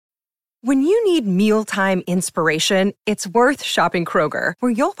When you need mealtime inspiration, it's worth shopping Kroger,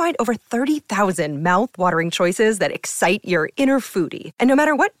 where you'll find over 30,000 mouth-watering choices that excite your inner foodie. And no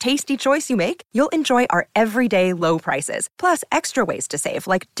matter what tasty choice you make, you'll enjoy our everyday low prices, plus extra ways to save,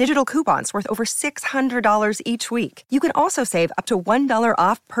 like digital coupons worth over $600 each week. You can also save up to $1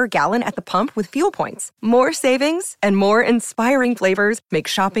 off per gallon at the pump with fuel points. More savings and more inspiring flavors make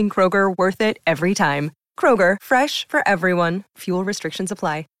shopping Kroger worth it every time. Kroger, fresh for everyone. Fuel restrictions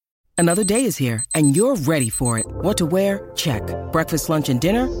apply. Another day is here, and you're ready for it. What to wear? Check. Breakfast, lunch, and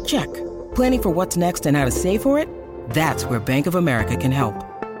dinner? Check. Planning for what's next and how to save for it? That's where Bank of America can help.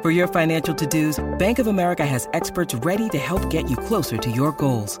 For your financial to-dos, Bank of America has experts ready to help get you closer to your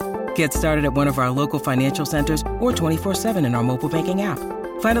goals. Get started at one of our local financial centers or 24/7 in our mobile banking app.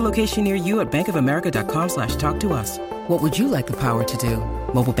 Find a location near you at bankofamerica.com/talktous. What would you like the power to do?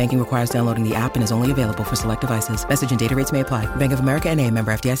 Mobile banking requires downloading the app and is only available for select devices. Message and data rates may apply. Bank of America N.A.,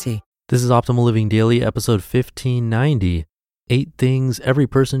 member FDIC. This is Optimal Living Daily, episode 1590, 8 Things Every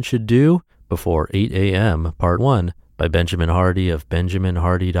Person Should Do Before 8 a.m., Part 1, by Benjamin Hardy of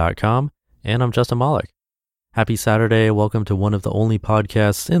benjaminhardy.com, and I'm Justin Malik. Happy Saturday. Welcome to one of the only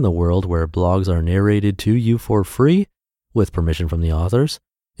podcasts in the world where blogs are narrated to you for free, with permission from the authors.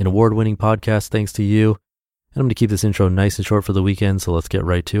 An award-winning podcast thanks to you. And I'm going to keep this intro nice and short for the weekend, so let's get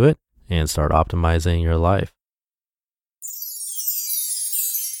right to it and start optimizing your life.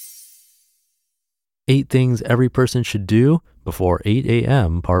 8 Things Every Person Should Do Before 8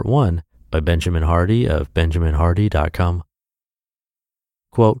 a.m., Part 1, by Benjamin Hardy of benjaminhardy.com.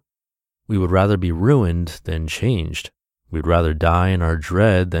 Quote, "We would rather be ruined than changed. We'd rather die in our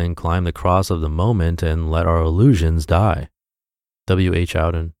dread than climb the cross of the moment and let our illusions die." W.H.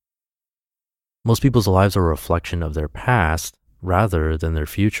 Auden. Most people's lives are a reflection of their past rather than their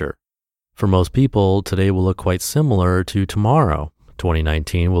future. For most people, today will look quite similar to tomorrow.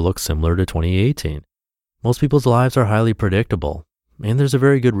 2019 will look similar to 2018. Most people's lives are highly predictable, and there's a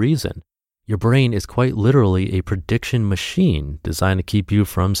very good reason. Your brain is quite literally a prediction machine designed to keep you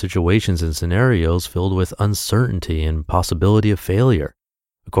from situations and scenarios filled with uncertainty and possibility of failure.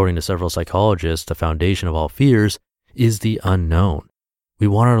 According to several psychologists, the foundation of all fears is the unknown. We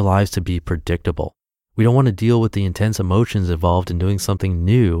want our lives to be predictable. We don't want to deal with the intense emotions involved in doing something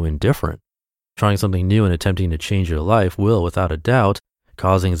new and different. Trying something new and attempting to change your life will, without a doubt,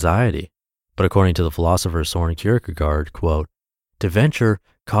 cause anxiety. But according to the philosopher Soren Kierkegaard, quote, "To venture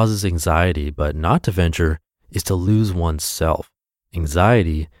causes anxiety, but not to venture is to lose oneself.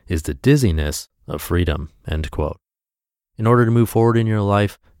 Anxiety is the dizziness of freedom," end quote. In order to move forward in your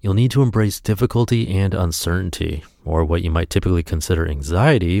life, you'll need to embrace difficulty and uncertainty, or what you might typically consider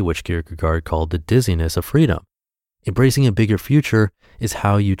anxiety, which Kierkegaard called the dizziness of freedom. Embracing a bigger future is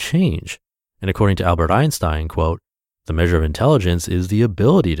how you change. And according to Albert Einstein, quote, "The measure of intelligence is the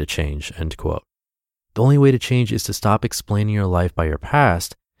ability to change," end quote. The only way to change is to stop explaining your life by your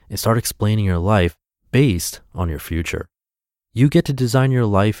past and start explaining your life based on your future. You get to design your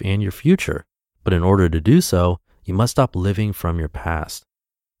life and your future, but in order to do so, you must stop living from your past.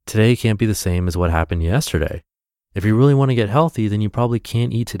 Today can't be the same as what happened yesterday. If you really want to get healthy, then you probably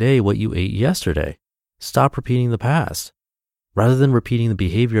can't eat today what you ate yesterday. Stop repeating the past. Rather than repeating the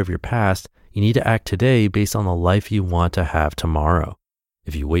behavior of your past, you need to act today based on the life you want to have tomorrow.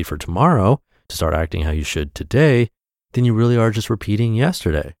 If you wait for tomorrow to start acting how you should today, then you really are just repeating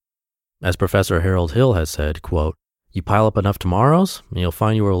yesterday. As Professor Harold Hill has said, quote, "You pile up enough tomorrows, and you'll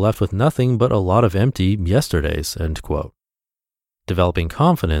find you are left with nothing but a lot of empty yesterdays," end quote. Developing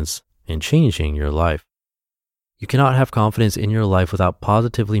confidence and changing your life. You cannot have confidence in your life without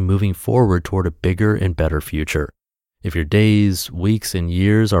positively moving forward toward a bigger and better future. If your days, weeks, and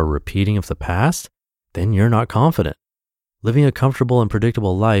years are repeating of the past, then you're not confident. Living a comfortable and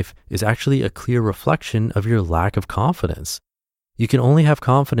predictable life is actually a clear reflection of your lack of confidence. You can only have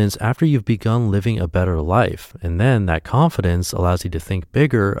confidence after you've begun living a better life, and then that confidence allows you to think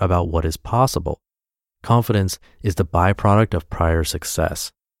bigger about what is possible. Confidence is the byproduct of prior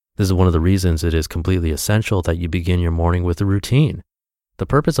success. This is one of the reasons it is completely essential that you begin your morning with a routine. The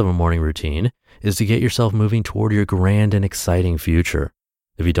purpose of a morning routine is to get yourself moving toward your grand and exciting future.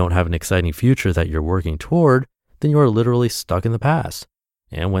 If you don't have an exciting future that you're working toward, then you are literally stuck in the past.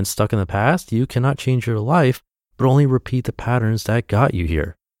 And when stuck in the past, you cannot change your life, but only repeat the patterns that got you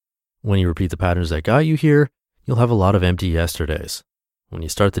here. When you repeat the patterns that got you here, you'll have a lot of empty yesterdays. When you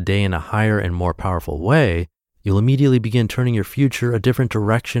start the day in a higher and more powerful way, you'll immediately begin turning your future a different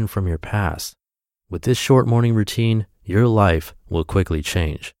direction from your past. With this short morning routine, your life will quickly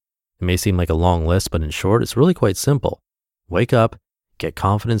change. It may seem like a long list, but in short, it's really quite simple. Wake up, get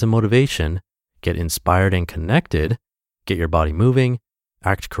confidence and motivation, get inspired and connected, get your body moving,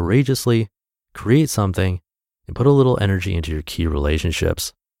 act courageously, create something, and put a little energy into your key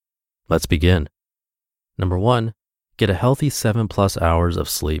relationships. Let's begin. Number 1, get a healthy 7+ hours of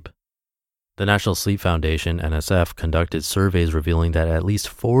sleep. The National Sleep Foundation, NSF, conducted surveys revealing that at least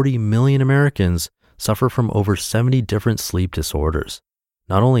 40 million Americans suffer from over 70 different sleep disorders.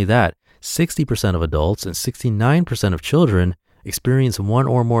 Not only that, 60% of adults and 69% of children experience one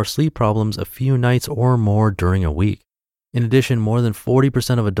or more sleep problems a few nights or more during a week. In addition, more than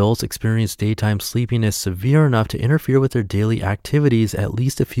 40% of adults experience daytime sleepiness severe enough to interfere with their daily activities at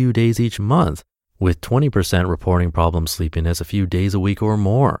least a few days each month, with 20% reporting problem sleepiness a few days a week or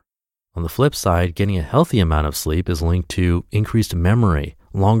more. On the flip side, getting a healthy amount of sleep is linked to increased memory,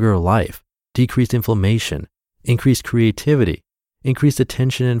 longer life, decreased inflammation, increased creativity, increased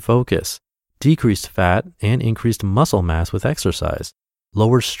attention and focus, decreased fat and increased muscle mass with exercise,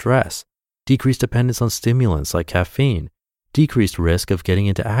 lower stress, decreased dependence on stimulants like caffeine, decreased risk of getting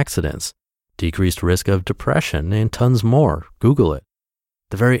into accidents, decreased risk of depression, and tons more. Google it.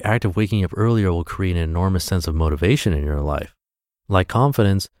 The very act of waking up earlier will create an enormous sense of motivation in your life. Like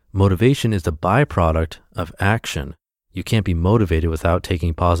confidence, motivation is the byproduct of action. You can't be motivated without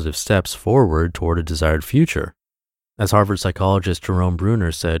taking positive steps forward toward a desired future. As Harvard psychologist Jerome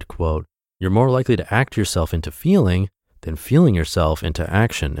Bruner said, quote, "You're more likely to act yourself into feeling than feeling yourself into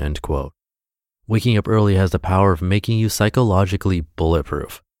action," end quote. Waking up early has the power of making you psychologically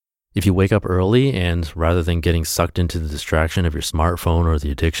bulletproof. If you wake up early and rather than getting sucked into the distraction of your smartphone or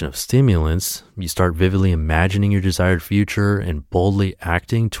the addiction of stimulants, you start vividly imagining your desired future and boldly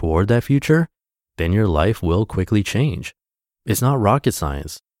acting toward that future, then your life will quickly change. It's not rocket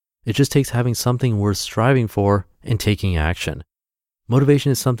science. It just takes having something worth striving for and taking action.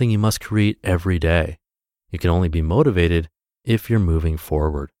 Motivation is something you must create every day. You can only be motivated if you're moving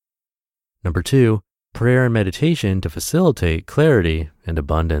forward. Number 2, prayer and meditation to facilitate clarity and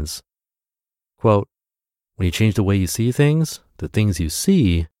abundance. Quote, "When you change the way you see things, the things you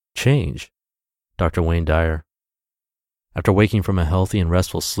see change." Dr. Wayne Dyer. After waking from a healthy and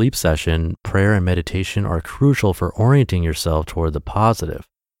restful sleep session, prayer and meditation are crucial for orienting yourself toward the positive.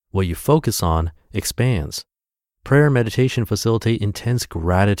 What you focus on expands. Prayer and meditation facilitate intense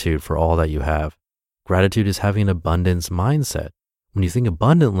gratitude for all that you have. Gratitude is having an abundance mindset. When you think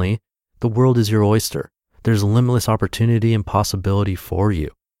abundantly, the world is your oyster. There's limitless opportunity and possibility for you.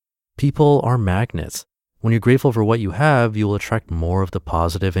 People are magnets. When you're grateful for what you have, you will attract more of the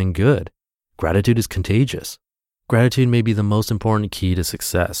positive and good. Gratitude is contagious. Gratitude may be the most important key to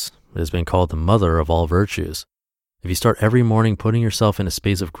success. It has been called the mother of all virtues. If you start every morning putting yourself in a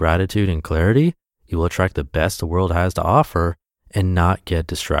space of gratitude and clarity, you will attract the best the world has to offer and not get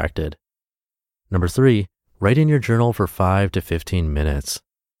distracted. Number 3, write in your journal for 5 to 15 minutes.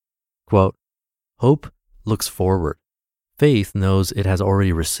 Quote, "Hope looks forward. Faith knows it has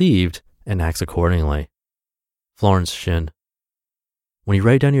already received and acts accordingly." Florence Shinn. When you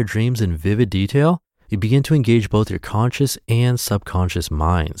write down your dreams in vivid detail, you begin to engage both your conscious and subconscious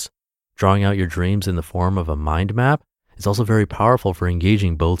minds. Drawing out your dreams in the form of a mind map is also very powerful for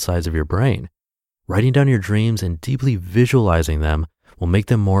engaging both sides of your brain. Writing down your dreams and deeply visualizing them will make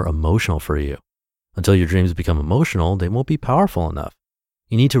them more emotional for you. Until your dreams become emotional, they won't be powerful enough.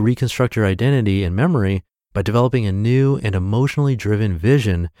 You need to reconstruct your identity and memory by developing a new and emotionally driven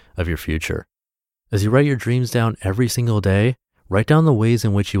vision of your future. As you write your dreams down every single day, write down the ways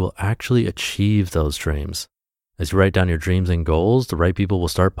in which you will actually achieve those dreams. As you write down your dreams and goals, the right people will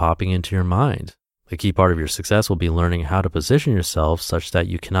start popping into your mind. A key part of your success will be learning how to position yourself such that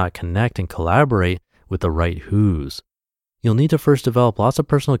you cannot connect and collaborate with the right who's. You'll need to first develop lots of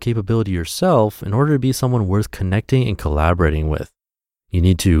personal capability yourself in order to be someone worth connecting and collaborating with. You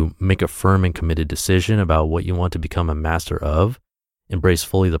need to make a firm and committed decision about what you want to become a master of, embrace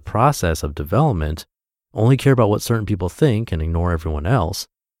fully the process of development, only care about what certain people think and ignore everyone else,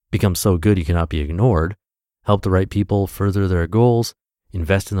 become so good you cannot be ignored, help the right people further their goals,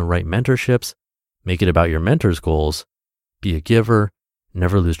 invest in the right mentorships, make it about your mentor's goals, be a giver,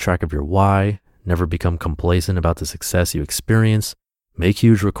 never lose track of your why, never become complacent about the success you experience, make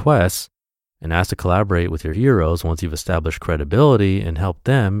huge requests, and ask to collaborate with your heroes once you've established credibility and help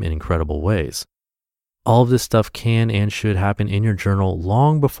them in incredible ways. All of this stuff can and should happen in your journal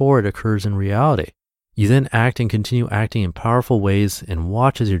long before it occurs in reality. You then act and continue acting in powerful ways and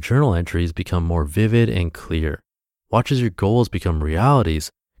watch as your journal entries become more vivid and clear. Watch as your goals become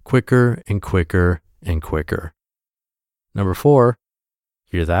realities quicker and quicker and quicker. Number 4,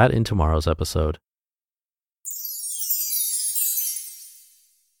 hear that in tomorrow's episode.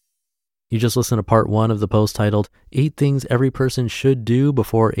 You just listened to part 1 of the post titled 8 Things Every Person Should Do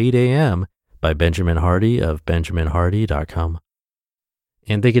Before 8 a.m. by Benjamin Hardy of benjaminhardy.com.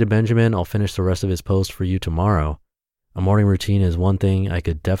 And thank you to Benjamin. I'll finish the rest of his post for you tomorrow. A morning routine is one thing I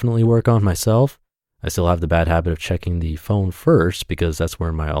could definitely work on myself. I still have the bad habit of checking the phone first because that's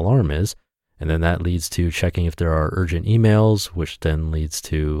where my alarm is. And then that leads to checking if there are urgent emails, which then leads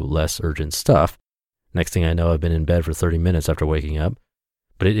to less urgent stuff. Next thing I know, I've been in bed for 30 minutes after waking up.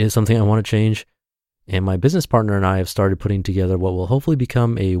 But it is something I want to change. And my business partner and I have started putting together what will hopefully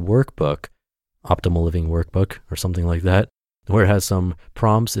become a workbook, Optimal Living Workbook or something like that, where it has some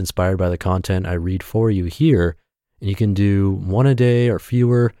prompts inspired by the content I read for you here. And you can do one a day or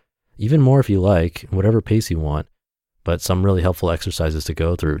fewer, even more if you like, whatever pace you want. But some really helpful exercises to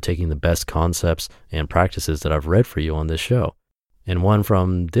go through, taking the best concepts and practices that I've read for you on this show. And one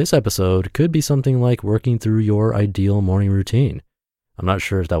from this episode could be something like working through your ideal morning routine. I'm not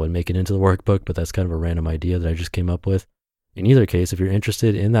sure if that would make it into the workbook, but that's kind of a random idea that I just came up with. In either case, if you're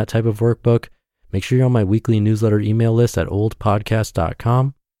interested in that type of workbook, make sure you're on my weekly newsletter email list at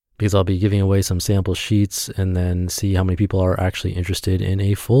oldpodcast.com, because I'll be giving away some sample sheets and then see how many people are actually interested in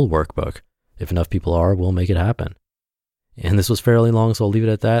a full workbook. If enough people are, we'll make it happen. And this was fairly long, so I'll leave it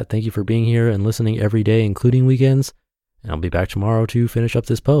at that. Thank you for being here and listening every day, including weekends. And I'll be back tomorrow to finish up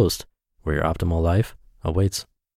this post, where your optimal life awaits.